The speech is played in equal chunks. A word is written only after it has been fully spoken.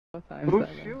Who's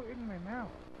shooting me now?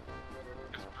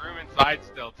 There's room inside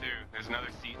still too. There's another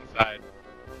seat inside.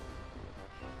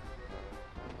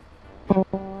 Oh,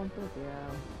 bloody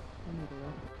hell. I need a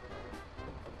look.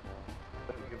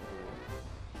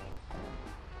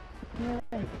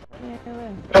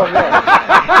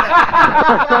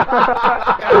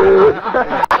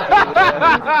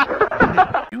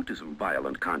 Due to some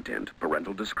violent content,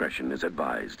 parental discretion is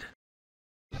advised.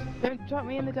 Don't drop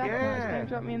me in the deathmatch. Don't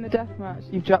drop me in the deathmatch.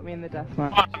 You've dropped me in the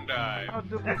deathmatch. One dive. How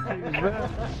double team's there?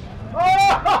 Oh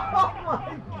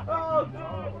my god!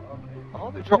 Oh,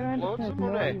 they dropped loads of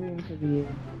money.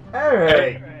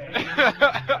 Ehrique!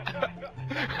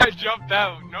 I jumped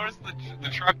out. Notice the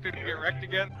truck didn't get wrecked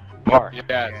again? Mark.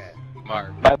 Yes,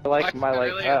 Mark. My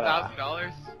really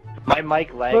 $1,000? My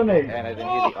mic lagged Funny. and I didn't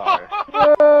hear the R.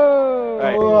 Whoa!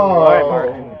 Alright,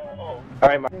 Whoa.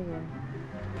 alright, Mark. Alright, Mark.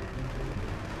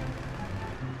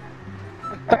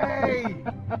 Hey!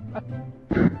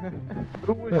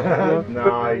 Who was shooting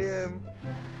Nice.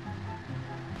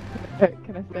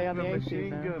 Can I stay on the machine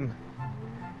now? gun?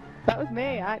 That was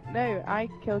me. I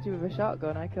killed you with a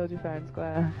shotgun. I killed you fair and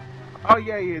square. Oh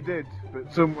yeah, you did.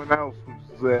 But someone else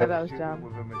was there that was shooting Jam.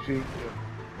 with a machine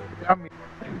gun.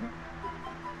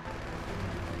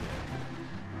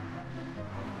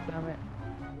 Damn it.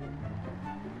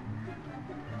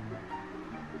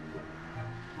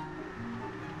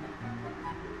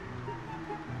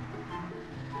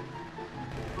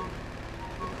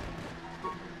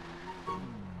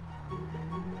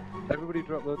 Everybody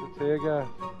drop loads of tear gas.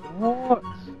 What?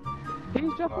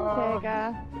 Who's dropping tear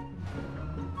gas?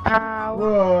 Ow.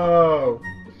 Whoa!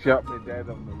 Shot me dead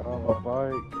on the Oh,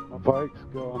 my bike's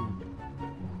gone.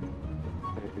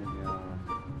 Pain in the arse.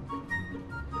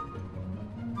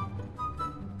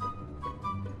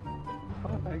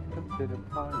 Oh, I consider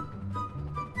fine.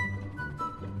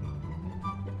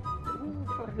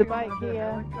 The bike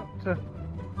here. Helicopter.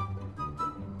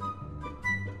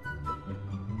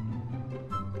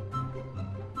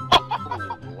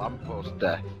 Ooh, lamppost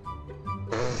death.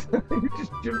 You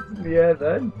just jumped in the air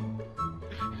then.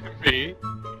 Me?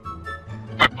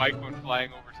 My bike went flying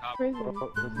over top. Prison.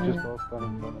 Oh, let's just all stand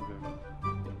in front of him.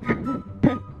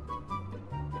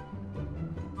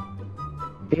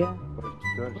 Yeah. But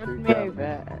don't Run shoot me down.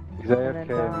 over. He's And then AFK,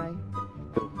 die.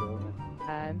 he's still filming.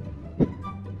 And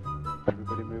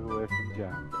Everybody move away from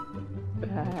Jam.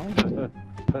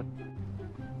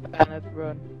 and I'd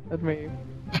run. I'd move.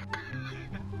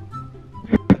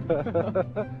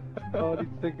 Oh, I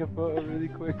need to take a photo really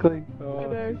quickly. I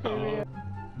Oh, know, so weird.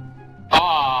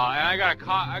 Aw, and I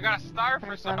got a star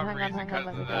for some Hang on, reason let because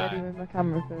me of get that. ready with my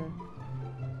camera first.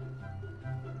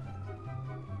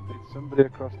 need somebody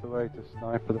across the way to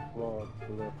sniper the floor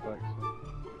below Flexon.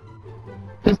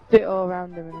 Just do it all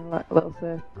around him in like a little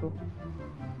circle.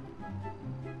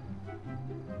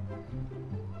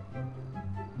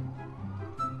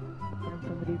 And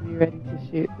somebody be ready to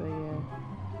shoot the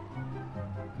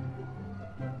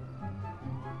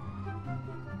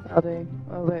That'll do.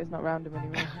 Although it's not random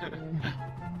anymore.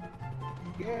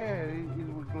 Yeah, he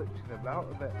was glitching about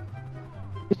a bit.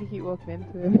 Did you keep walking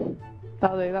into him?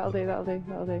 That'll do. That'll do.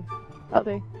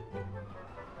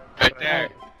 Right there.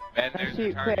 Man, Now there's shoot,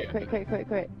 your target. quick.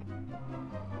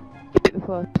 Shoot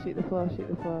the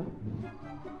floor.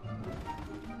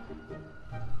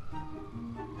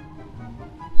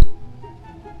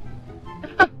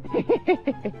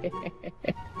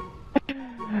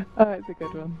 Oh, it's a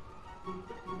good one.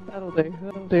 That'll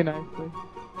do nicely.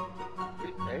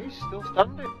 Hey, he's still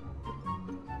standing.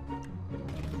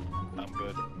 I'm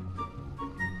good.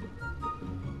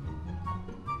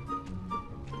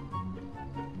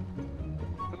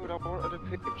 Dude, I wanted a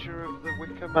picture of the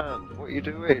Wicker Man. What are you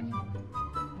doing?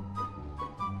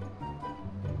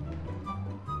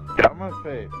 Get on my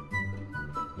face.